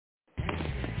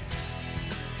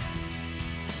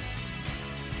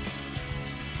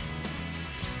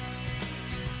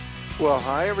Well,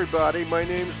 hi, everybody. My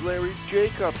name's Larry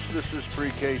Jacobs. This is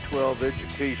Pre-K-12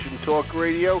 Education Talk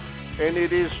Radio, and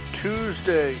it is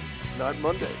Tuesday, not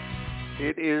Monday.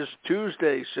 It is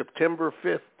Tuesday, September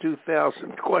 5th,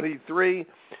 2023.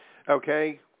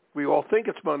 Okay, we all think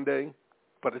it's Monday,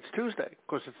 but it's Tuesday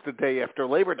because it's the day after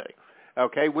Labor Day.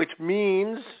 Okay, which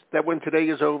means that when today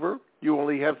is over, you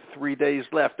only have 3 days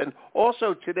left. And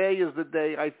also today is the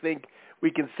day I think we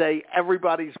can say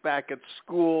everybody's back at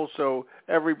school, so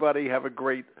everybody have a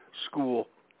great school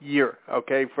year,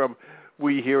 okay, from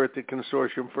we here at the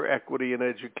Consortium for Equity in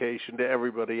Education to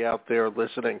everybody out there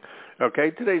listening, okay?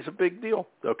 Today's a big deal,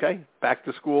 okay? Back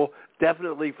to school,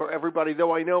 definitely for everybody,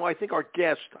 though I think our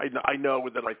guest,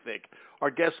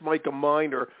 our guest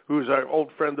Micah, who's an old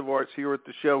friend of ours here at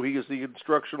the show, he is the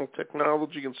Instructional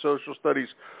Technology and Social Studies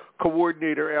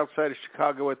Coordinator outside of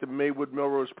Chicago at the Maywood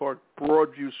Melrose Park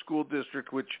Broadview School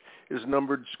District, which is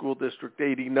numbered School District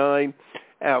 89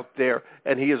 out there.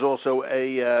 And he is also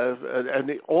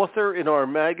an author in our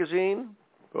magazine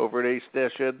over at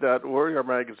ace-ed.org, our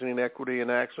magazine Equity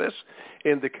and Access,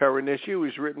 in the current issue.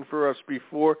 He's written for us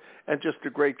before, and just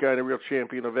a great guy and a real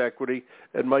champion of equity.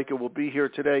 And Micah will be here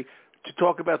today to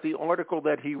talk about the article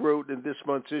that he wrote in this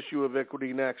month's issue of Equity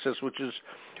and Access, which is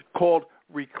called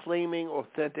Reclaiming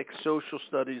Authentic Social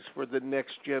Studies for the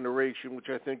Next Generation, which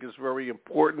I think is very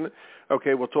important.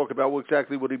 Okay, we'll talk about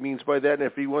exactly what he means by that, and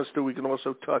if he wants to, we can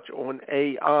also touch on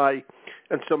AI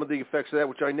and some of the effects of that,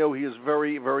 which I know he is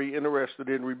very, very interested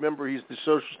in. Remember, he's the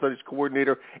Social Studies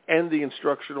Coordinator and the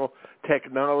Instructional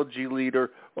Technology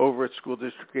Leader over at School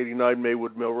District 89,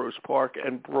 Maywood, Melrose Park,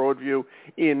 and Broadview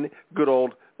in good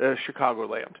old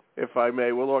Chicagoland, if I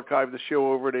may. We'll archive the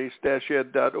show over at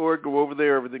ace-ed.org. Go over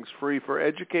there. Everything's free for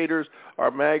educators.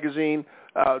 Our magazine.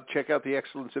 Check out the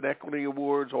Excellence in Equity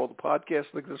Awards. All the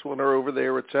podcasts like this one are over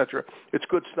there, etc. It's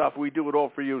good stuff. We do it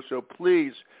all for you, so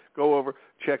please go over,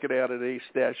 check it out at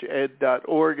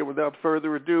ace-ed.org. And without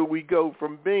further ado, we go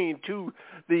from Maine to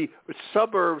the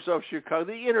suburbs of Chicago,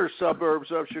 the inner suburbs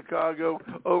of Chicago,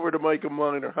 over to Micah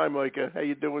Miner. Hi, Micah. How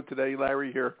you doing today?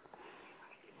 Larry here.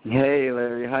 Hey,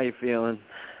 Larry, how you feeling?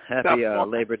 Happy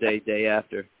Labor day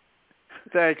after.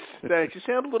 Thanks. You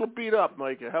sound a little beat up,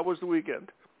 Micah. How was the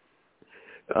weekend?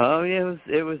 Oh, yeah,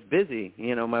 it was busy.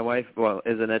 You know, my wife,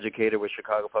 is an educator with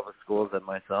Chicago Public Schools and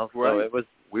myself, right. So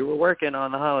we were working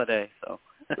on the holiday, so.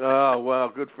 Oh, well,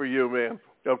 good for you, man.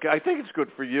 Okay, I think it's good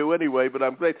for you anyway, but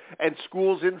I'm glad. And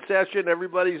school's in session,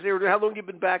 everybody's there. How long have you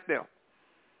been back now?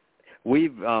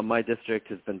 My district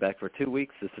has been back for 2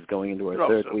 weeks. This is going into our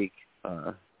third week.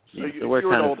 So we're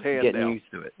kind of getting now.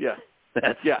 used to it. Yeah.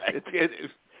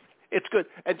 It's good.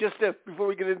 And just before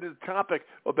we get into the topic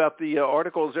about the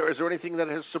article, is there anything that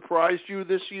has surprised you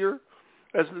this year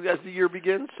as the year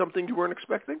begins? Something you weren't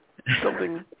expecting?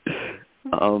 Something?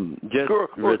 Just or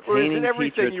retaining is it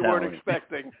everything you talent. weren't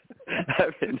expecting?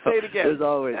 No, say it again.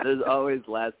 There's always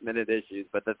last-minute issues,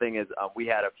 but the thing is, we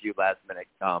had a few last-minute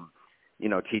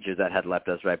teachers that had left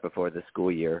us right before the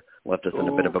school year, left us in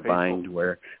a bit of a bind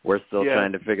where we're still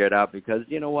trying to figure it out because,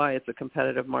 you know why, it's a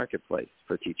competitive marketplace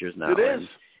for teachers now. It is.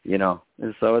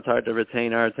 And so it's hard to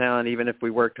retain our talent even if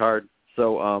we worked hard.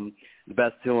 So the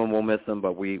best to them, we'll miss them,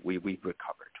 but we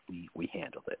recovered. We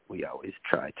handled it. We always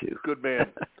try to. Good man.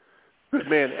 Good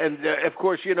man. And, of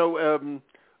course,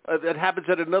 that happens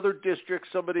at another district.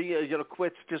 Somebody,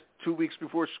 quits just 2 weeks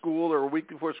before school or a week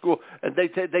before school, and they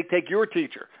take your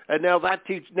teacher. And now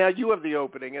now you have the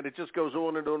opening, and it just goes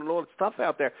on and on and on. It's tough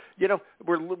out there.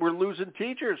 We're losing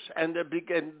teachers, and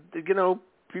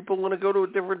people want to go to a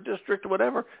different district or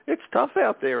whatever. It's tough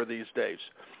out there these days.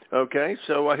 Okay,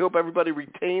 so I hope everybody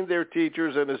retained their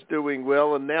teachers and is doing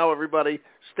well. And now everybody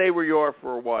stay where you are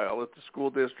for a while at the school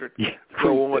district. Yeah,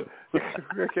 go on.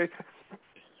 Okay.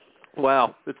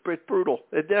 Wow, it's brutal.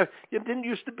 It didn't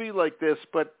used to be like this,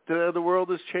 but the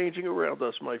world is changing around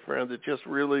us, my friend. It just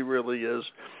really, really is.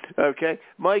 Okay,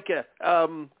 Micah,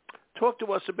 talk to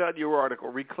us about your article,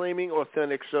 Reclaiming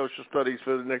Authentic Social Studies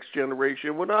for the Next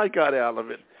Generation, what I got out of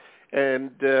it.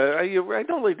 And I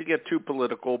don't like to get too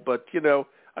political, but,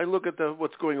 I look at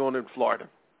what's going on in Florida.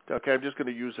 Okay, I'm just going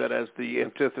to use that as the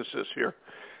antithesis here.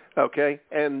 Okay,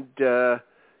 and, they're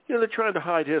trying to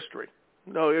hide history.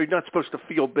 No, you're not supposed to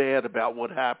feel bad about what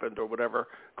happened or whatever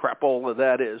crap all of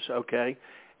that is, okay?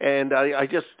 And I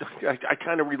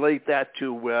kind of relate that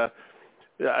to,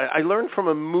 I learned from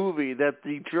a movie that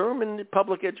the German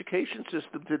public education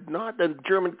system and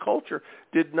German culture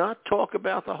did not talk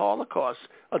about the Holocaust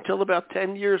until about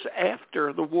 10 years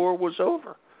after the war was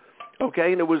over.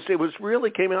 Okay, and it was really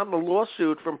came out in a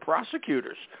lawsuit from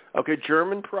prosecutors. Okay,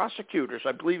 German prosecutors,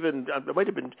 I believe it might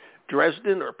have been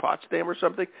Dresden or Potsdam or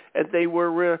something, and they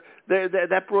were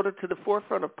that brought it to the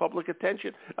forefront of public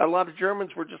attention. A lot of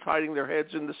Germans were just hiding their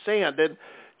heads in the sand, and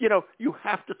you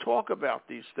have to talk about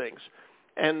these things.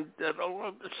 And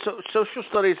social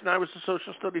studies, and I was a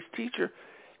social studies teacher.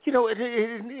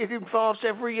 It involves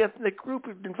every ethnic group.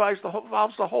 It involves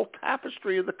the whole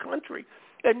tapestry of the country.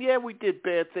 And yeah, we did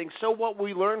bad things. So what?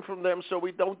 We learn from them, so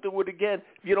we don't do it again.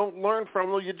 If you don't learn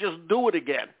from them, you just do it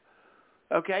again.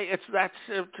 Okay,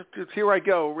 it's here I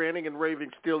go, ranting and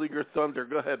raving, stealing your thunder.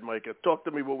 Go ahead, Micah. Talk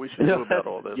to me what we should do about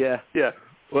all this. Yeah.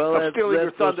 Well, I'm stealing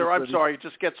your thunder. I'm sorry. It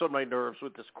just gets on my nerves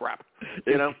with this crap.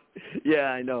 Yeah,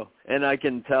 I know. And I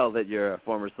can tell that you're a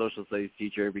former social studies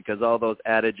teacher because all those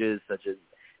adages such as,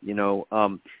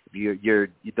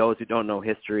 those who don't know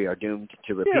history are doomed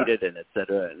to repeat it, and et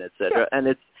cetera, and et cetera.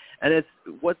 Yeah. And it's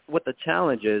what the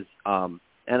challenge is,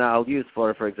 and I'll use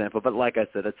Florida, for example, but like I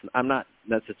said, I'm not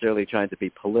necessarily trying to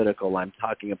be political. I'm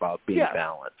talking about being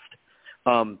balanced.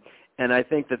 And I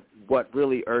think that what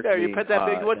really irked me... Yeah, you put that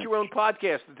big... What's your own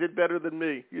podcast? It did better than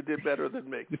me. You did better than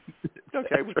me.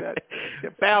 Okay with that. Yeah,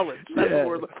 balance. That's what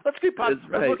we're... Let's keep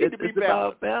looking to be balanced.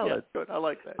 About balance. Yeah, good. I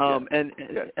like that.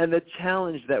 And the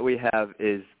challenge that we have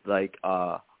is like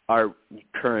our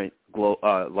current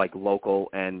local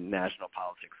and national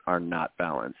politics are not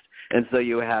balanced. And so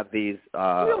you have these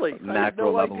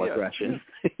macro level aggressions.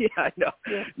 Yeah, I know.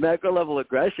 Yeah. Macro level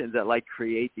aggressions that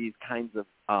create these kinds of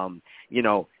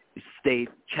state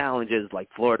challenges like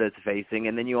Florida is facing,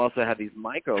 and then you also have these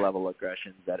micro-level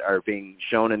aggressions that are being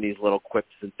shown in these little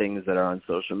quips and things that are on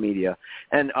social media.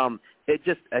 And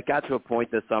it got to a point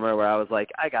this summer where I was like,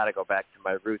 I got to go back to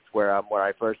my roots where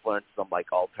I first learned some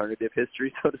alternative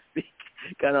history, so to speak,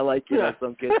 kind of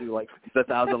some kids who the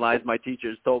 1,000 lies my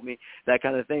teachers told me, that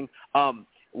kind of thing.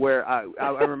 Where I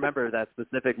remember that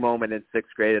specific moment in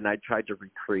 6th grade, and I tried to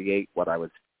recreate what I was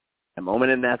a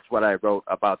moment, and that's what I wrote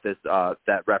about this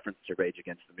that reference to Rage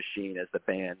Against the Machine as the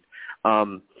band,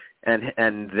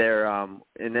 and their and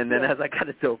then as I kind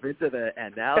of dove into the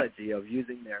analogy of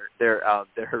using their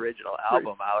original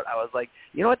album out, I was like,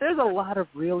 you know what? There's a lot of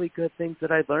really good things that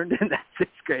I learned in that 6th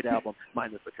grade album,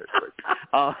 minus the curse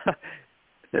words.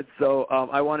 And so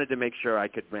I wanted to make sure I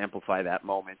could amplify that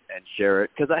moment and share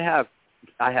it because I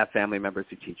have family members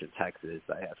who teach in Texas.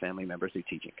 I have family members who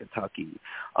teach in Kentucky.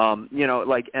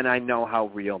 And I know how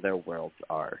real their worlds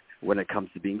are when it comes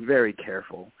to being very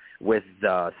careful with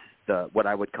the what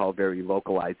I would call very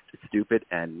localized, stupid,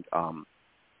 and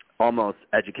almost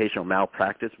educational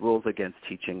malpractice rules against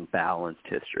teaching balanced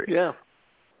history. Yeah.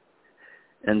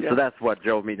 And so that's what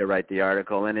drove me to write the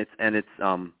article, and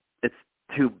it's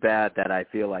too bad that I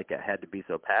feel like I had to be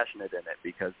so passionate in it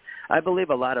because I believe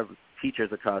a lot of teachers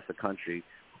across the country,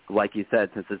 like you said,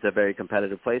 since it's a very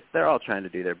competitive place, they're all trying to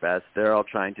do their best. They're all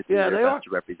trying to do their best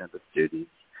to represent the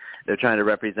students. They're trying to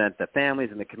represent the families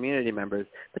and the community members.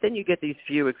 But then you get these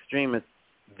few extremist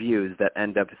views that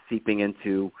end up seeping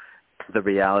into the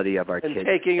reality of our kids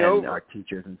and our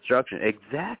teachers' instruction.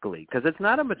 Exactly, because it's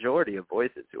not a majority of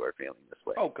voices who are feeling this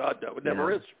way. Oh, God, no, it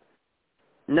never is.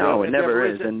 No, it never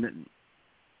is. And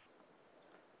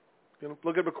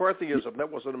look at McCarthyism.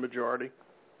 That wasn't a majority.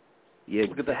 Yeah,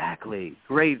 exactly.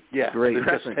 Great. The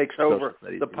press takes over.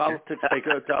 The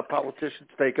politicians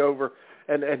take over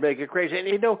and make it crazy. And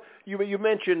you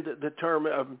mentioned the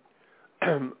term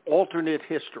alternate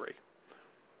history.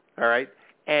 All right,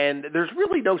 and there's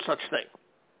really no such thing.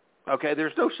 Okay,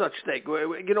 there's no such thing.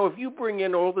 If you bring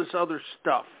in all this other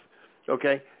stuff,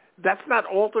 okay, that's not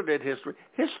alternate history.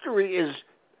 History is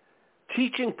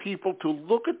teaching people to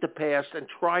look at the past and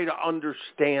try to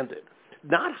understand it,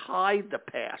 not hide the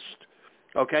past.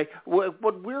 Okay,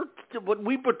 what we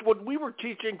were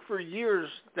teaching for years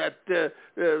that the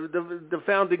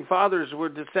founding fathers were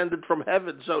descended from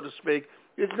heaven, so to speak,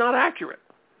 is not accurate.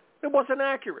 It wasn't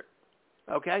accurate.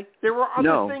 Okay, there were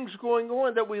other things going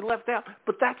on that we left out,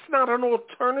 but that's not an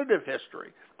alternative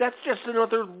history. That's just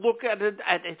another look at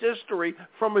history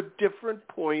from a different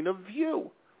point of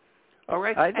view. All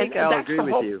right, I think I'll agree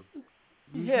with you.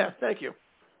 Yeah, thank you.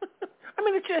 I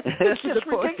mean, it's just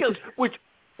ridiculous.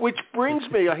 Which brings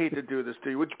me, I hate to do this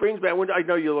to you, which brings me, I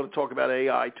know you want to talk about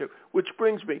AI too, which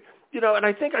brings me, and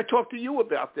I think I talked to you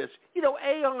about this.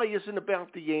 AI isn't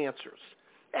about the answers.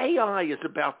 AI is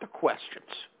about the questions.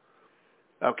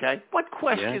 Okay? What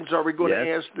questions are we going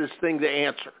to ask this thing to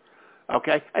answer?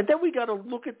 Okay? And then we got to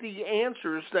look at the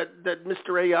answers that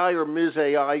Mr. AI or Ms.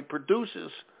 AI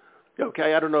produces.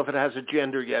 Okay? I don't know if it has a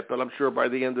gender yet, but I'm sure by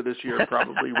the end of this year it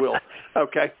probably will.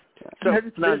 Okay? So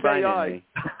it's non-binary.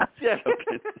 Yeah.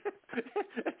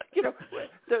 You know,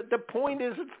 the point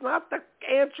is, it's not the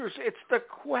answers, it's the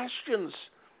questions,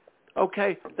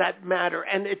 okay, that matter.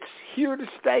 And it's here to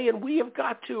stay, and we have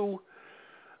got to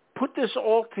put this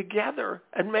all together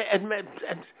and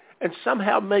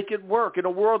somehow make it work in a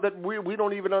world that we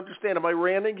don't even understand. Am I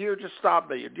ranting here? Just stop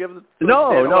me. Do you have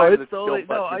it's totally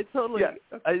I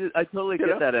totally You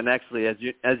get that. And actually, as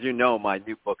you know, my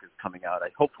new book is coming out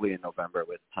hopefully in November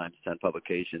with Time to Send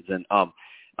Publications, and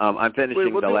I'm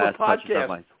finishing the last touches of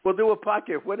mine. We'll do a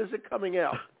podcast. When is it coming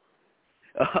out?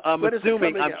 I'm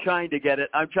assuming I'm trying to get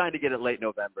it late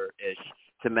November-ish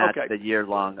to match the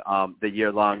year-long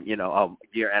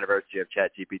year anniversary of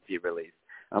ChatGPT release.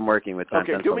 I'm working with Time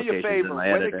Send Publications. Do me a favor.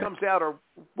 When it comes out, or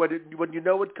when you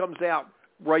know it comes out,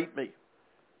 write me.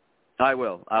 I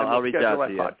will. I'll reach out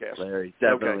to you, Larry.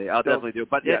 Definitely. I'll definitely do it.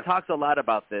 But it talks a lot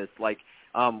about this, like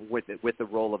with the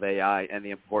role of AI and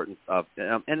the importance of,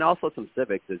 and also some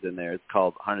civics is in there. It's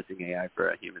called Harnessing AI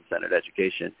for a Human-Centered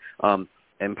Education,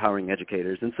 Empowering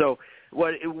Educators. And so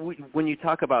when you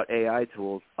talk about AI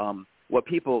tools, what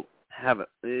people have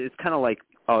is kind of like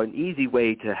an easy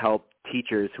way to help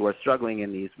teachers who are struggling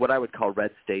in these, what I would call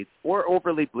red states or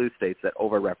overly blue states that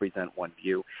overrepresent one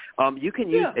view. You can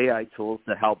use AI tools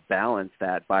to help balance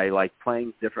that by like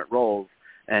playing different roles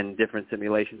and different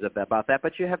simulations about that.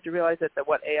 But you have to realize that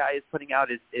what AI is putting out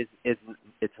is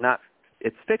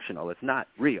it's fictional. It's not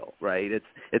real, right?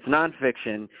 It's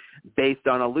nonfiction based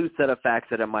on a loose set of facts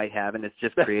that it might have, and it's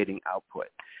just creating output.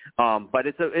 But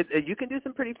you can do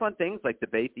some pretty fun things like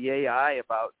debate the AI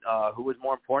about who was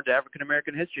more important to African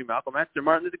American history, Malcolm X or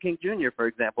Martin Luther King Jr., for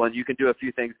example. And you can do a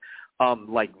few things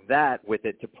like that with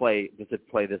it to play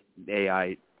this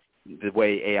AI, the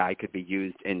way AI could be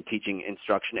used in teaching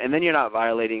instruction. And then you're not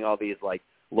violating all these like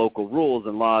local rules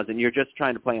and laws, and you're just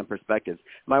trying to play on perspectives.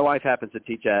 My wife happens to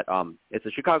teach at it's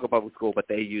a Chicago public school, but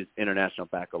they use International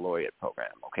Baccalaureate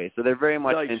program. Okay, so they're very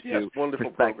much into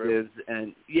perspectives,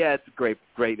 and it's a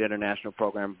great international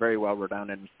program, very well renowned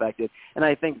and respected. And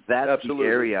I think that's the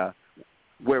area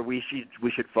where we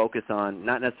should focus on,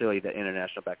 not necessarily the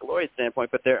International Baccalaureate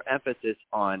standpoint, but their emphasis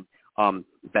on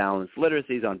balanced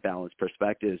literacies, on balanced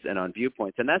perspectives, and on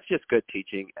viewpoints, and that's just good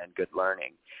teaching and good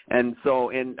learning. And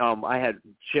so, I had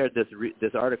shared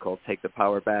this article, "Take the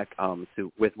Power Back,"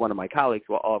 with one of my colleagues.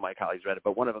 Well, all of my colleagues read it,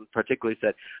 but one of them particularly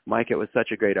said, "Mike, it was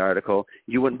such a great article.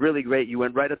 You went really great. You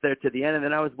went right up there to the end, and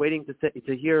then I was waiting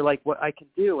to hear like what I can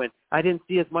do, and I didn't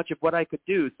see as much of what I could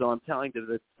do. So I'm telling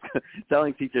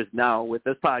teachers now with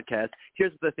this podcast,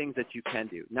 here's the things that you can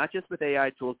do, not just with AI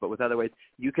tools, but with other ways.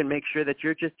 You can make sure that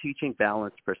you're just teaching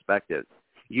balanced perspectives.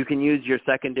 You can use your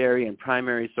secondary and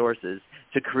primary sources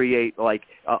to create like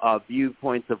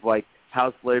viewpoints of like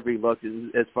how slavery looked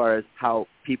as far as how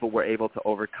people were able to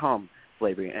overcome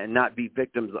slavery and not be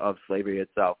victims of slavery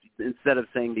itself. Instead of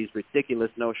saying these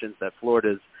ridiculous notions that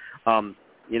Florida's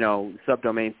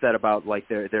subdomain said about like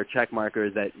their check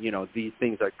markers that these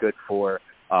things are good for.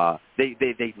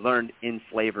 They learned in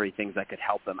slavery things that could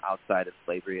help them outside of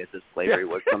slavery, as if slavery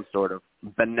was some sort of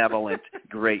benevolent,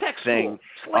 great thing.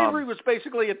 Slavery was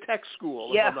basically a tech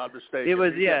school, if I'm not mistaken. It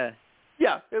was, it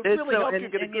really helped you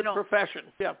get a good profession.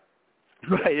 Yeah.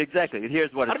 Right, exactly. And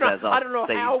here's what it says. I don't know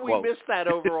how we missed that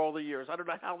over all the years. I don't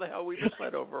know how the hell we missed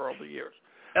that over all the years.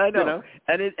 I know.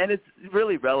 And it's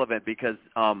really relevant because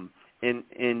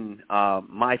in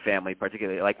my family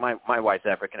particularly, like my wife's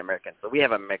African American, so we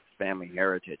have a mixed family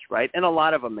heritage, right? And a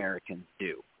lot of Americans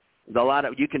do.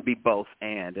 You can be both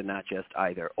and not just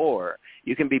either or.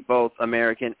 You can be both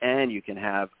American and you can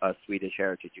have a Swedish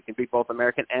heritage. You can be both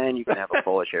American and you can have a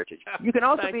Polish heritage. You can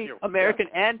also be American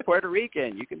and Puerto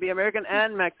Rican. You can be American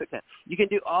and Mexican. You can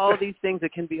do all these things.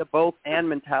 It can be a both and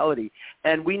mentality.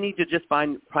 And we need to just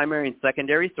find primary and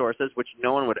secondary sources, which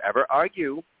no one would ever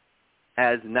argue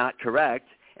as not correct,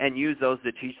 and use those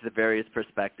to teach the various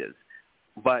perspectives.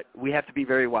 But we have to be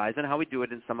very wise in how we do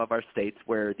it in some of our states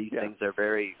where these things are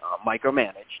very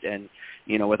micromanaged and,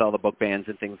 with all the book bans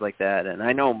and things like that. And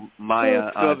I know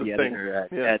Maya, the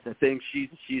editor at the thing,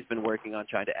 she's been working on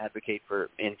trying to advocate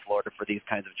in Florida for these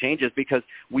kinds of changes because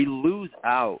we lose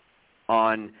out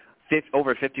on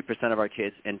over 50% of our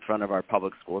kids in front of our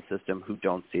public school system who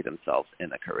don't see themselves in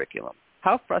the curriculum.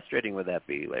 How frustrating would that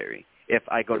be, Larry? If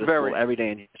I go to school every day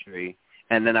in history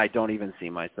and then I don't even see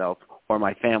myself or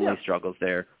my family struggles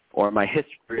there or my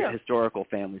historical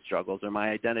family struggles or my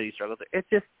identity struggles,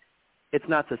 it's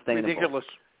not sustainable. Ridiculous.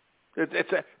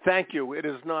 Thank you. It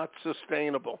is not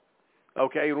sustainable.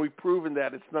 Okay, and we've proven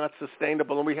that it's not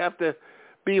sustainable, and we have to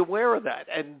be aware of that.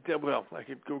 And, well, I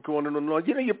could go on and on.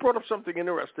 You know, you brought up something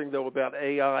interesting, though, about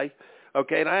AI,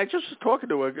 okay? And I just was talking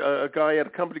to a guy at a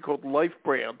company called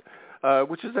LifeBrand,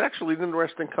 which is actually an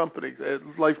interesting company,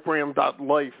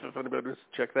 lifebrand.life, if anybody wants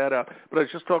to check that out. But I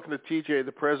was just talking to TJ,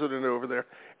 the president over there,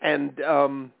 and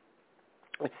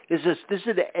this is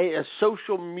a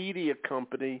social media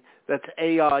company that's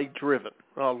AI-driven.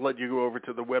 I'll let you go over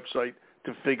to the website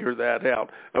to figure that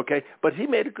out, okay? But he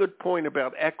made a good point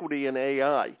about equity in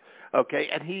AI, okay?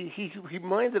 And he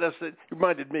reminded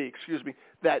me,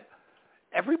 that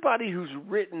everybody who's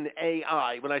written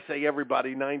AI, when I say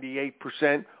everybody,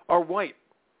 98%, are white.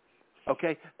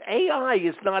 Okay, AI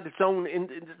is not its own.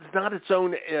 It's not its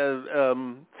own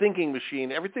thinking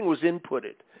machine. Everything was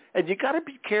inputted, and you got to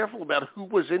be careful about who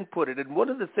was inputted. And one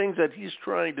of the things that he's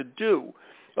trying to do,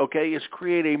 okay, is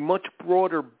create a much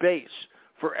broader base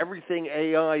for everything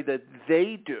AI that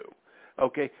they do.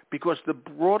 Okay, because the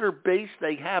broader base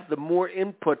they have, the more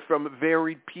input from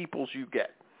varied peoples you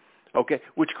get. Okay,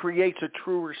 which creates a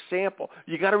truer sample.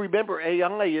 You got to remember,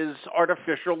 AI is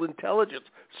artificial intelligence.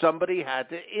 Somebody had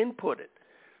to input it.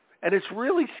 And it's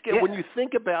really scary. Yeah. When you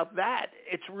think about that,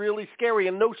 it's really scary.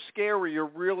 And no scarier,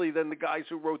 really, than the guys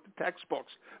who wrote the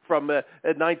textbooks from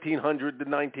 1900 to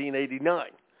 1989.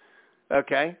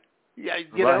 Okay? Yeah,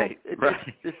 you right, know.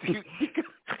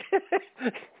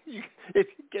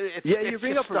 You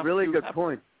bring up a really good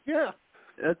point. Yeah.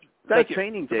 That's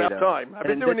training data. It's about time. I've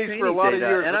been doing these for a lot of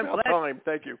years. And I'm glad. Time.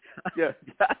 Thank you. Yeah.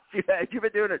 You've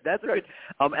been doing it. That's good.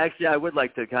 Actually, I would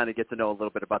like to kind of get to know a little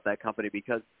bit about that company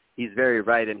because he's very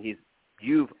right, and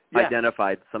you've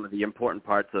identified some of the important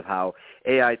parts of how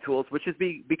AI tools, which is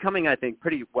becoming, I think,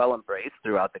 pretty well embraced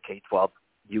throughout the K-12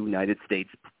 United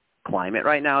States climate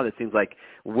right now. It seems like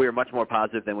we're much more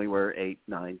positive than we were 8,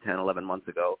 9, 10, 11 months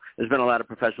ago. There's been a lot of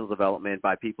professional development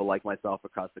by people like myself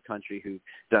across the country who've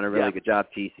done a really good job.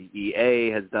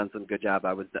 TCEA has done some good job.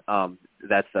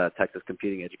 That's Texas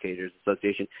Computing Educators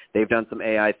Association. They've done some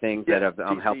AI things that have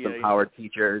helped empower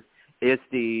teachers.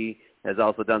 ISTE has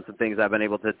also done some things. I've been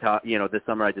able to talk, this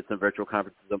summer I did some virtual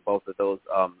conferences on both of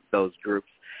those groups.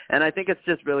 And I think it's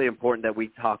just really important that we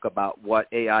talk about what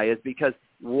AI is, because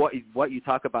what you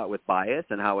talk about with bias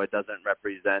and how it doesn't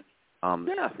represent, all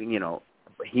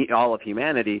of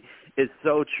humanity is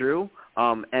so true.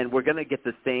 And we're going to get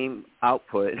the same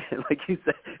output. Like you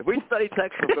said, if we study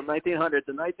textbooks from 1900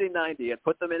 to 1990 and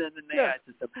put them in an AI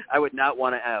system, I would not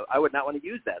want to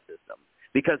use that system.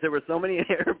 Because there were so many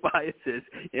error biases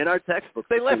in our textbooks.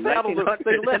 They left out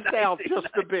just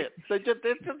a bit. They just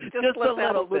left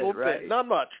out a little bit. Not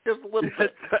much. Just a little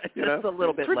bit. Just a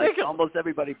little bit, like almost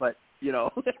everybody, but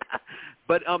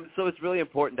But so it's really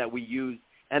important that we use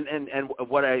and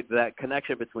that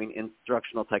connection between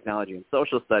instructional technology and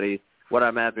social studies. What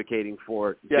I'm advocating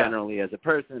for generally as a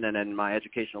person and in my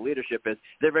educational leadership is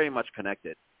they're very much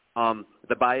connected.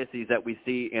 The biases that we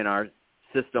see in our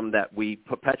system that we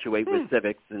perpetuate with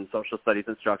civics and social studies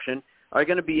instruction are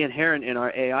going to be inherent in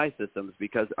our AI systems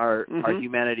because our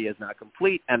humanity is not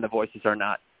complete and the voices are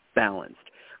not balanced.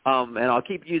 And I'll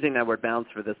keep using that word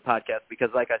balanced for this podcast because,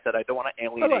 like I said, I don't want to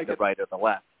alienate the right or the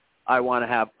left. I want to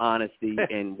have honesty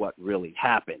in what really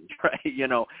happened,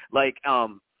 right?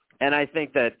 And I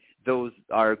think that those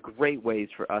are great ways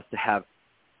for us to have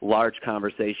large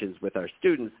conversations with our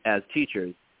students as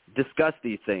teachers, discuss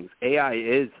these things. AI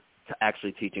is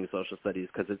actually teaching social studies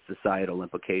because it's societal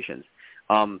implications.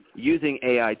 Using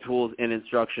AI tools in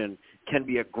instruction can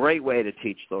be a great way to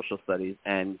teach social studies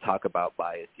and talk about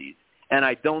biases. And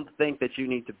I don't think that you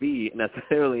need to be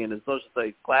necessarily in a social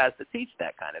studies class to teach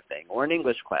that kind of thing, or an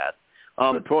English class.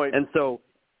 Good point. And so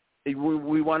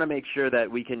we want to make sure that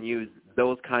we can use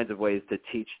those kinds of ways to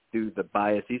teach through the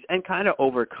biases and kind of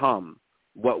overcome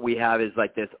what we have is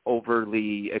like this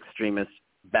overly extremist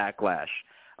backlash.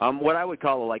 What I would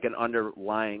call like an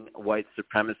underlying white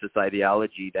supremacist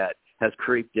ideology that has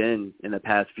creeped in the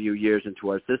past few years into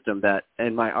our system. That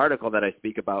in my article that I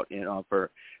speak about,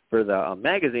 for the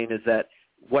magazine, is that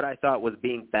what I thought was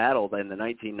being battled in the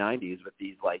 1990s with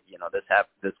these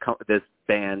this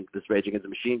band, this Rage Against the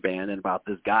Machine band, and about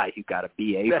this guy who got a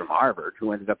BA from Harvard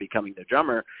who ended up becoming the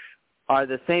drummer, are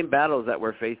the same battles that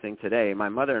we're facing today. My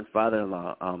mother and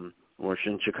father-in-law were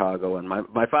in Chicago, and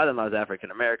my father-in-law is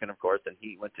African-American, of course, and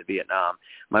he went to Vietnam.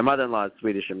 My mother-in-law is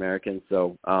Swedish-American,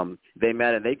 so they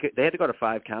met, and they had to go to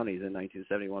 5 counties in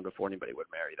 1971 before anybody would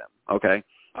marry them, okay?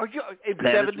 Oh, in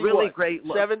 71. Really great.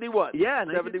 71. Yeah,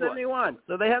 1971.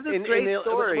 So they have this great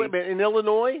story. Wait a minute, in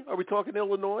Illinois? Are we talking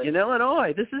Illinois? In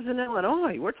Illinois. This is in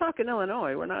Illinois. We're talking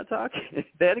Illinois. We're not talking.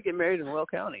 They had to get married in Will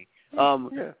County.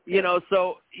 And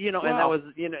that was,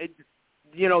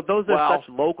 those are such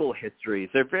local histories.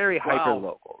 They're very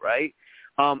hyper-local, right?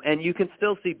 And you can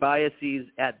still see biases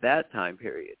at that time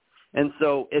period. And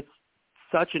so it's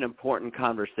such an important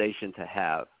conversation to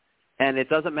have. And it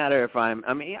doesn't matter if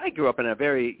I grew up in a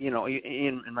very,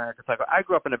 in America, I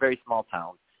grew up in a very small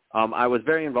town. I was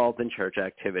very involved in church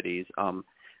activities.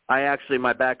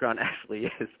 My background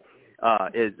actually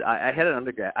is I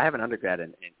have an undergrad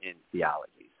in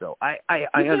theology. So I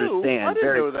understand. I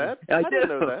didn't know that. I didn't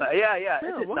know that. Yeah.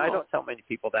 Wow. I don't tell many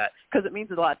people that because it means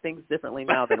a lot of things differently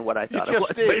now than what I thought it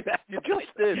was. You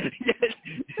just did.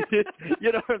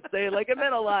 You know what I'm saying? Like, it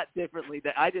meant a lot differently.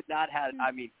 That I did not have.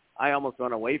 I almost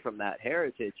went away from that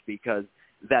heritage because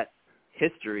that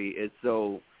history is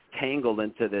so tangled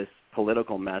into this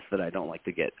political mess that I don't like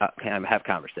to have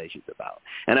conversations about.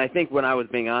 And I think when I was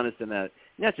being honest in that,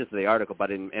 not just the article, but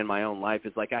in my own life,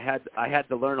 is like I had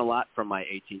to learn a lot from my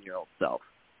 18-year-old self,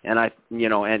 and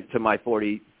and to my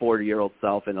 40-year-old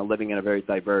self, and living in a very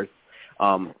diverse,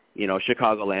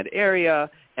 Chicagoland area,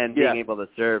 and being able to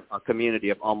serve a community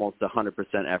of almost 100%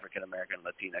 African American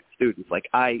Latinx students. Like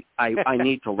I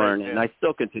need to learn, and I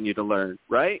still continue to learn,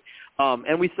 right?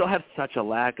 And we still have such a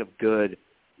lack of good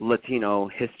Latino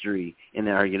history in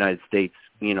our United States,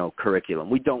 curriculum.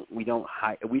 We don't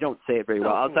say it very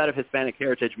well outside of Hispanic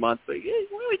Heritage Month, but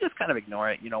we just kind of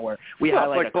ignore it. Where we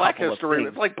highlight it's like Black History.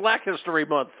 It's like Black History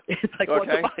Month. It's like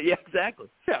yeah, exactly.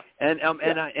 Yeah.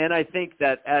 And I think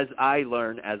that as I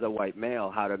learn as a white male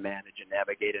how to manage and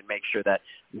navigate and make sure that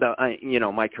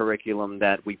my curriculum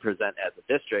that we present as a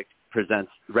district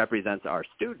represents our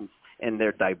students and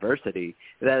their diversity,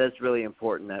 that it's really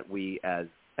important that we as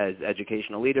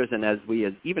educational leaders and as we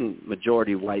as even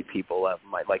majority white people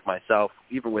like myself,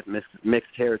 even with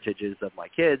mixed heritages of my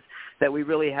kids, that we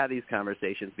really have these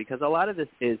conversations, because a lot of this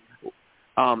is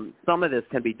some of this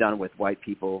can be done with white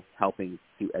people helping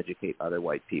to educate other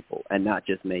white people and not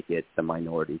just make it the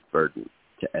minority's burden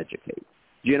to educate.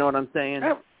 Do you know what I'm saying?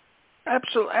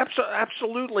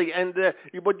 Absolutely. And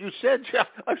what you said, Jeff,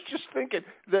 I was just thinking,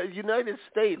 the United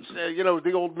States,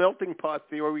 the old melting pot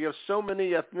theory, we have so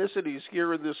many ethnicities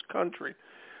here in this country,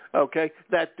 okay,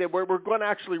 that we're going to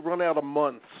actually run out of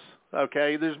months,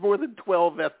 okay? There's more than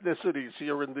 12 ethnicities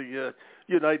here in the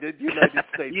United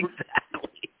States.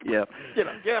 Exactly. Yeah.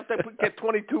 You have to get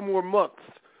 22 more months.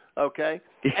 Okay,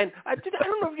 and I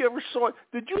don't know if you ever saw it.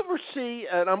 Did you ever see?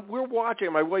 And we're watching.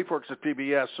 My wife works at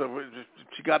PBS, so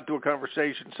she got into a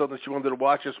conversation so that she wanted to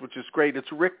watch this, which is great.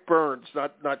 It's Rick Burns,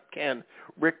 not Ken.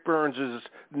 Rick Burns'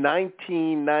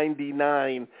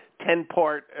 1999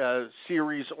 10-part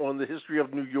series on the history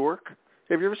of New York.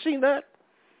 Have you ever seen that?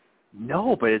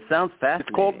 No, but it sounds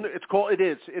fascinating. It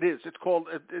is. It's called.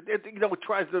 It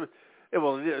tries to.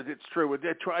 Well, it's true.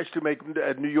 It tries to make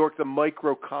New York the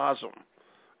microcosm,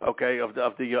 okay, of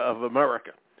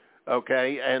America,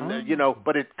 okay, and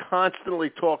but it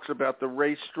constantly talks about the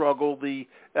race struggle, the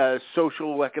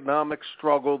social economic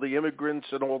struggle, the immigrants,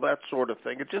 and all that sort of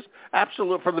thing. It just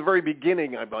absolutely from the very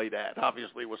beginning, I might add.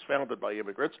 Obviously, it was founded by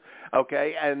immigrants,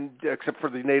 okay, and except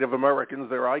for the Native Americans,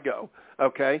 there I go,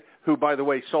 okay, who by the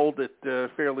way sold it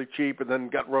fairly cheap and then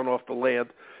got run off the land,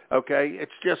 okay.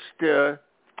 It's just.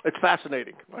 It's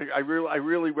fascinating. I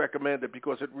really recommend it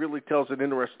because it really tells an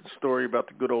interesting story about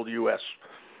the good old U.S.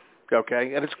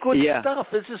 Okay, and it's good stuff.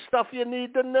 This is stuff you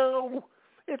need to know.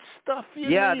 It's stuff you need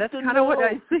to know. Yeah, that's kind of what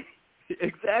I see.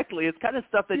 Exactly. It's kind of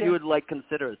stuff that you would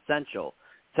consider essential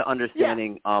to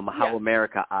understanding how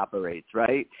America operates,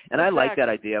 right? And I like that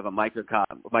idea of a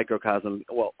microcosm.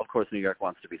 Well, of course, New York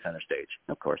wants to be center stage,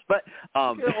 of course, but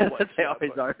they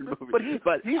always are in movies.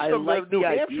 But he's I from like New the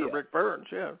Hampshire, idea. Rick Burns,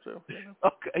 yeah. So,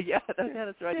 Okay,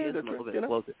 that's right. He is a little bit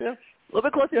closer. Yeah. A little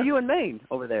bit closer to you in Maine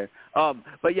over there.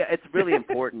 But yeah, it's really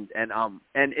important, and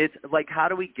it's like, how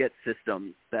do we get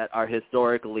systems that are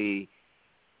historically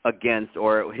against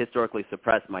or historically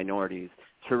suppress minorities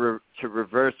to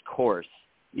reverse course,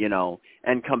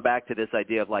 and come back to this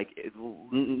idea of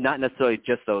not necessarily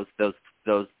just those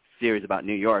series about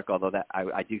New York, although that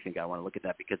I do think I want to look at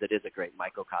that because it is a great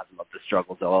microcosm of the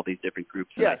struggles of all these different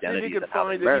groups and identities and how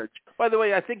they merge. By the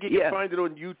way, I think you can find it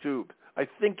on YouTube. I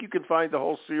think you can find the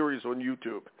whole series on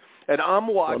YouTube. And I'm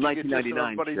watching it, just so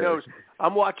everybody knows,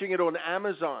 I'm watching it on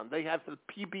Amazon. They have the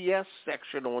PBS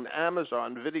section on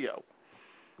Amazon Video.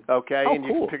 Okay, and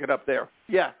you can pick it up there.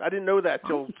 Yeah, I didn't know that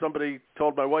till somebody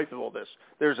told my wife of all this.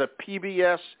 There's a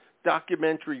PBS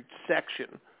documentary section,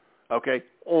 okay,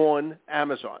 on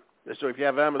Amazon. So if you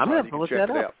have Amazon, you can check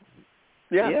it out.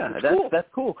 Yeah, that's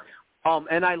cool.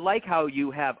 And I like how you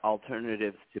have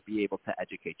alternatives to be able to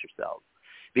educate yourselves,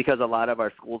 because a lot of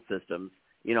our school systems,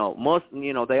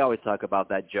 they always talk about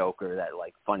that joke or that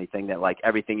like funny thing that like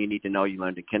everything you need to know you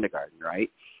learned in kindergarten, right?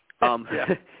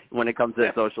 When it comes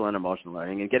to social and emotional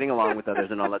learning and getting along with others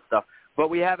and all that stuff. But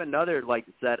we have another like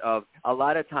set of a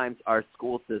lot of times our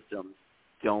school systems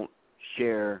don't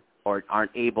share or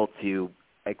aren't able to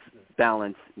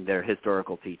balance their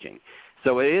historical teaching.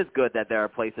 So it is good that there are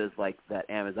places like that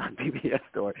Amazon PBS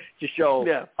store to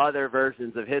show other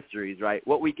versions of histories, right?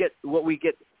 What we get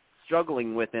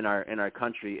struggling with in our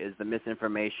country is the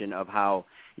misinformation of how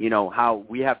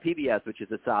we have PBS, which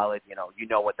is a solid,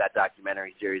 what that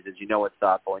documentary series is, it's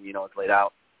thoughtful and it's laid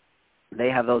out. They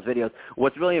have those videos.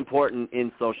 What's really important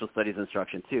in social studies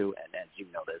instruction too, and as you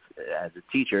know this as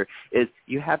a teacher, is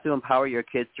you have to empower your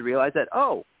kids to realize that,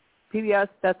 PBS,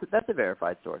 that's a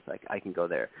verified source. I can go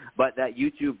there. But that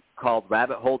YouTube called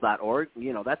rabbithole.org,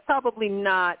 that's probably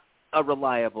not a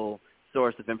reliable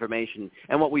source of information.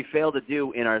 And what we fail to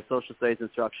do in our social studies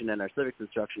instruction and our civics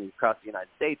instruction across the United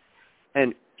States,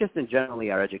 and just in generally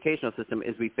our educational system,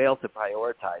 is we fail to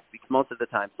prioritize, because most of the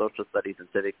time social studies and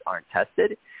civics aren't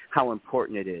tested, how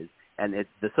important it is. And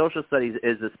the social studies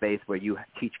is a space where you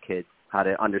teach kids how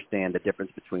to understand the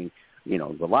difference between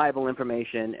reliable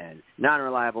information and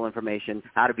non-reliable information,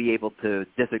 how to be able to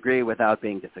disagree without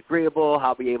being disagreeable,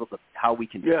 how we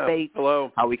can debate,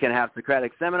 how we can have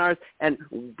Socratic seminars. And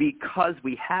because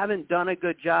we haven't done a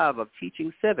good job of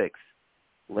teaching civics,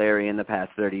 Larry, in the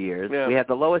past 30 years, we have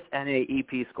the lowest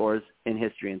NAEP scores in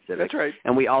history and civics. That's right.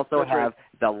 And we also have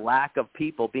the lack of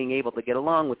people being able to get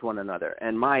along with one another.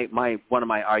 And one of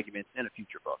my arguments in a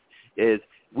future book is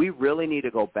we really need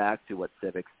to go back to what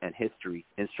civics and history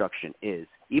instruction is.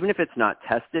 Even if it's not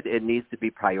tested, it needs to be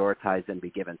prioritized and be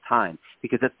given time,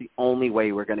 because that's the only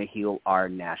way we're going to heal our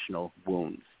national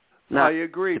wounds. I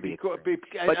agree. But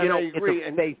I agree. It's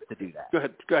a space to do that.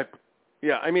 Go ahead.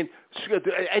 Yeah, I mean,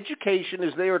 education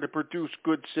is there to produce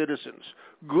good citizens.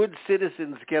 Good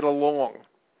citizens get along.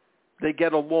 They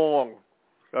get along.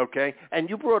 Okay, and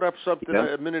you brought up something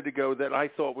a minute ago that I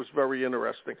thought was very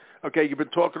interesting. Okay, you've been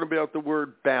talking about the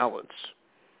word balance.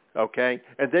 Okay,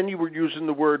 and then you were using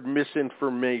the word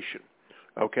misinformation.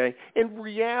 Okay, in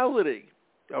reality,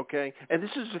 okay, and this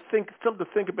is something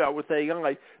to think about with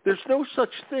AI. There's no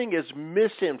such thing as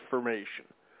misinformation.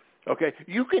 Okay,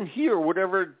 you can hear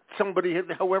however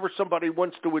somebody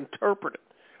wants to interpret it,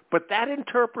 but that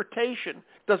interpretation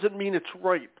doesn't mean it's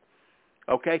right.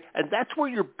 Okay, and that's where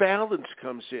your balance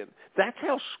comes in. That's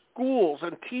how schools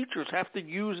and teachers have to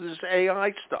use this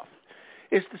AI stuff,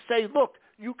 is to say, look,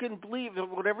 you can believe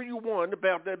whatever you want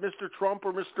about Mr. Trump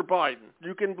or Mr. Biden.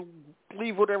 You can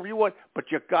believe whatever you want, but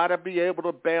you got to be able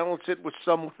to balance it with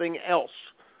something else.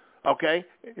 Okay,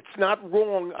 it's not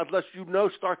wrong unless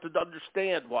start to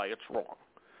understand why it's wrong.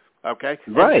 Okay,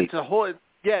 right? It's a whole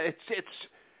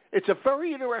it's a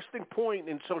very interesting point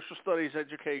in social studies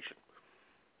education.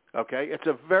 Okay, it's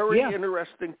a very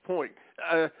interesting point.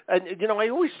 And I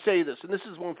always say this, and this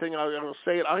is one thing I'll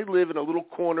say it. I live in a little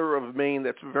corner of Maine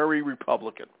that's very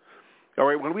Republican. All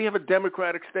right, when we have a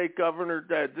Democratic state governor,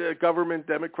 government,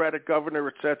 Democratic governor,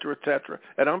 et cetera,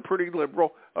 and I'm pretty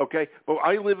liberal, okay, but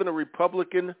I live in a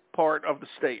Republican part of the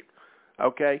state,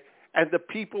 okay, and the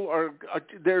people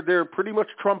they're pretty much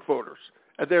Trump voters,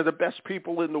 and they're the best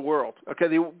people in the world, okay.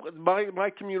 My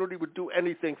community would do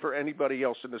anything for anybody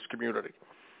else in this community.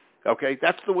 Okay,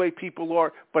 that's the way people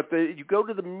are. But you go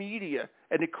to the media,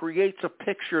 and it creates a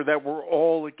picture that we're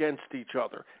all against each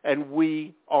other, and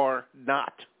we are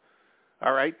not.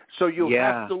 All right? So you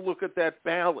have to look at that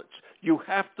balance. You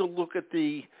have to look at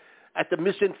the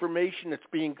misinformation that's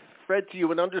being fed to you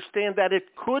and understand that it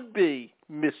could be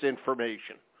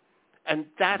misinformation. And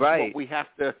that's what we have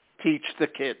to teach the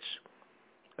kids.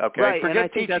 Okay, right.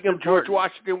 Forget teaching them George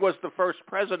Washington was the first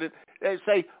president. They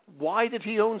say, why did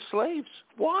he own slaves?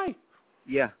 Why?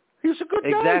 Yeah. He was a good guy.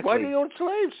 Exactly. Why did he own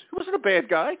slaves? He wasn't a bad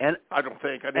guy. And I don't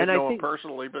think. I didn't know him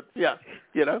personally, but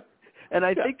And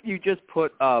I think you just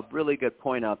put a really good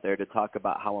point out there to talk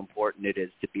about how important it is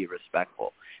to be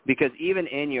respectful. Because even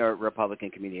in your Republican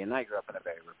community, and I grew up in a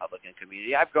very Republican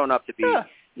community, I've grown up to be, I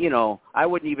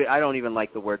don't even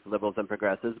like the words liberals and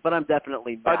progressives, but I'm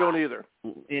definitely not I don't either.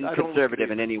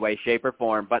 Conservative in any way, shape, or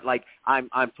form. But like, I'm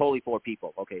totally for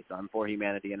people. Okay, so I'm for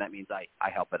humanity, and that means I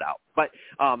help it out. But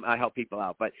I help people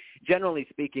out. But generally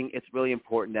speaking, it's really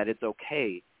important that it's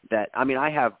okay that, I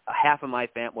have half of my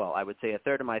I would say a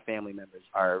third of my family members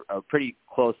are pretty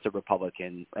close to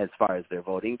Republican as far as their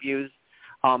voting views.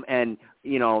 And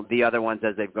the other ones,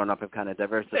 as they've grown up, have kind of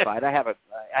diversified.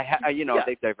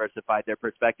 They've diversified their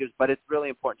perspectives, but it's really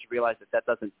important to realize that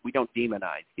we don't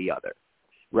demonize the other.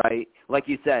 right? Like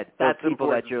you said, those That's people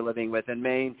important. that you're living with in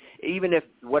Maine, even if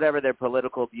whatever their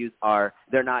political views are,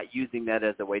 they're not using that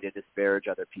as a way to disparage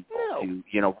other people,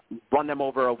 to, run them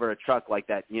over a truck like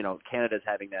that. Canada's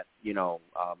having that,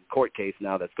 court case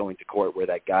now that's going to court where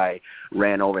that guy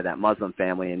ran over that Muslim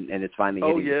family and it's finally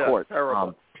hitting the court.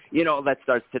 Terrible. That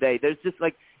starts today. There's just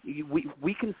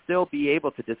we can still be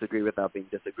able to disagree without being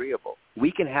disagreeable.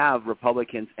 We can have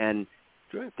Republicans and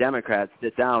Democrats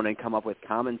sit down and come up with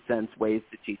common sense ways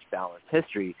to teach balanced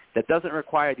history that doesn't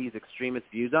require these extremist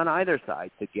views on either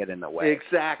side to get in the way.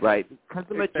 Exactly. Right? Because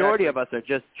the majority of us are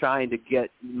just trying to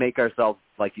make ourselves,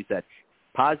 like you said,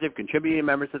 positive, contributing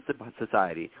members of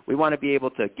society. We want to be able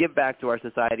to give back to our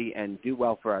society and do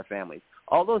well for our families.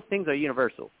 All those things are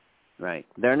universal. Right.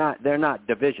 They're not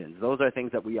divisions. Those are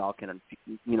things that we all can,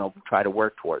 try to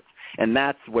work towards. And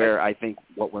that's where I think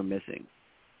what we're missing.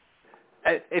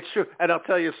 It's true. And I'll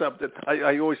tell you something.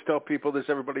 I always tell people this.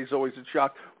 Everybody's always in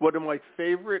shock. One of my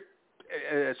favorite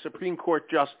Supreme Court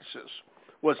justices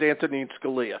was Antonin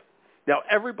Scalia. Now,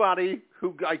 everybody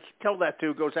who I tell that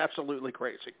to goes absolutely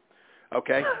crazy.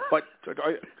 Okay? But,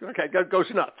 goes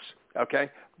nuts. Okay?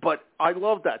 But I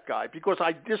love that guy because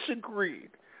I disagreed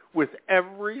with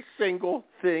every single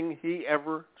thing he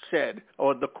ever said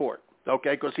on the court,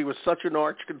 okay, because he was such an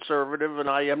arch conservative, and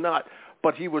I am not.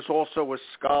 But he was also a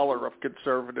scholar of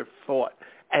conservative thought.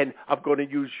 And I'm going to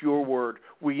use your word.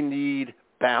 We need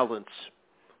balance.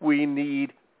 We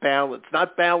need balance.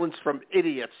 Not balance from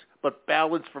idiots, but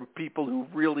balance from people who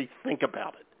really think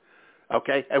about it,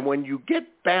 okay? And when you get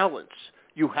balance,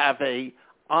 you have a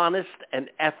honest and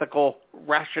ethical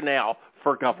rationale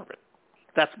for government.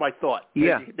 That's my thought.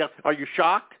 Yeah. Are you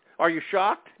shocked? Are you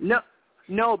shocked?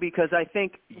 No, because I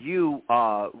think you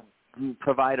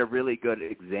provide a really good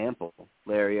example,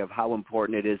 Larry, of how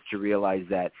important it is to realize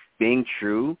that being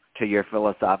true to your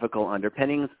philosophical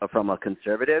underpinnings from a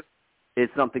conservative is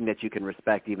something that you can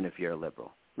respect even if you're a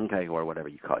liberal. Okay, or whatever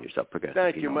you call yourself, progressive.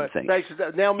 Thank you. Thanks.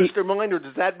 Now, Mr. Miner,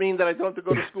 does that mean that I don't have to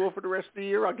go to school for the rest of the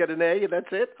year? I'll get an A and that's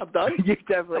it? I'm done? You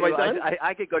definitely Am I done?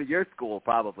 I could go to your school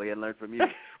probably and learn from you.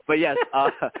 But yes,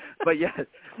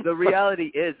 the reality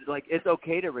is, it's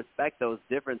okay to respect those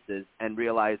differences and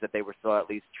realize that they were still at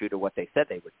least true to what they said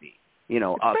they would be.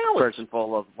 A person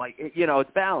full of,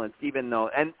 it's balanced, even though,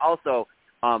 and also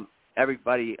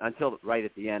everybody, until right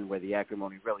at the end where the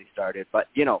acrimony really started, but,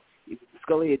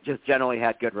 Scalia just generally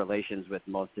had good relations with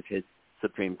most of his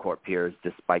Supreme Court peers,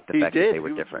 despite the fact that they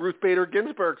were different. Ruth Bader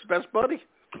Ginsburg's best buddy.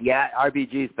 Yeah,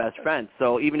 RBG's best friend.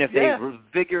 So even if they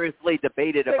vigorously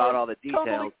debated about all the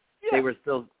details, they were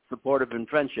still supportive in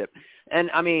friendship.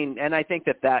 And I think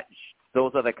that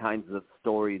those are the kinds of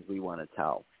stories we want to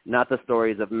tell, not the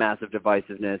stories of massive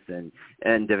divisiveness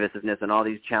and divisiveness and all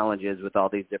these challenges with all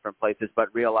these different places,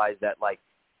 but realize that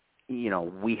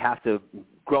we have to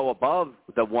grow above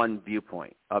the one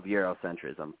viewpoint of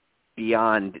Eurocentrism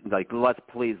beyond, let's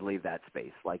please leave that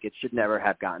space. It should never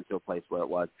have gotten to a place where it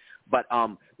was. But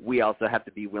we also have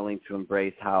to be willing to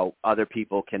embrace how other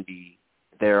people can be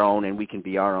their own and we can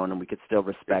be our own and we could still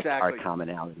respect our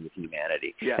commonality with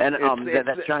humanity. Yeah. And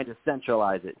that's trying to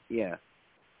centralize it. Yeah.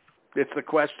 It's the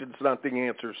questions, not the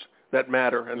answers, that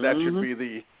matter, and that should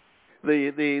be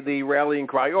the rallying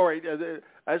cry. All right,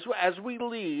 as we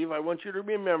leave, I want you to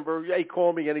remember, hey,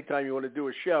 call me anytime you want to do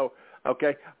a show,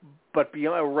 okay? But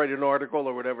beyond, or write an article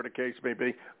or whatever the case may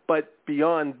be. But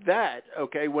beyond that,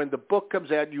 okay, when the book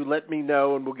comes out, you let me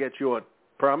know and we'll get you on.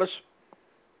 Promise?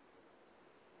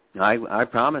 I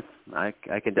promise. I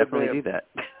can definitely do that.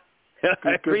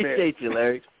 I appreciate you,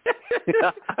 Larry.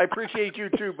 I appreciate you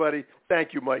too, buddy.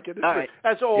 Thank you, Micah. Right.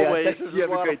 As always, this is a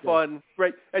lot of fun. Time.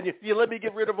 Right. And you let me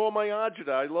get rid of all my agita.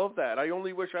 I love that. I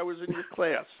only wish I was in your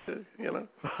class,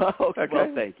 Okay.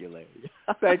 Well, thank you, Larry.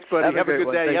 Thanks, buddy. Have a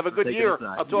good day. Thanks have a good year.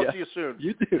 I'll talk to you soon.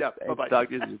 You too. Yeah. Bye-bye. Talk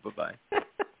to you soon. Bye-bye.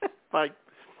 Bye.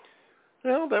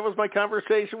 Well, that was my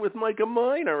conversation with Micah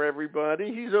Miner,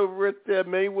 everybody. He's over at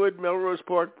Maywood, Melrose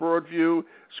Park, Broadview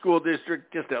School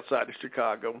District, just outside of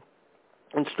Chicago.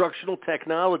 Instructional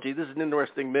technology. This is an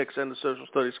interesting mix, and the social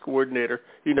studies coordinator.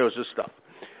 He knows his stuff.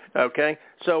 Okay?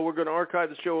 So we're going to archive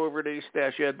the show over at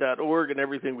ace-ed.org, and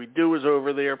everything we do is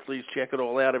over there. Please check it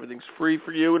all out. Everything's free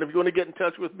for you. And if you want to get in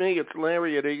touch with me, it's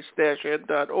Larry at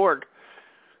ace-ed.org.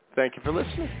 Thank you for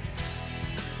listening.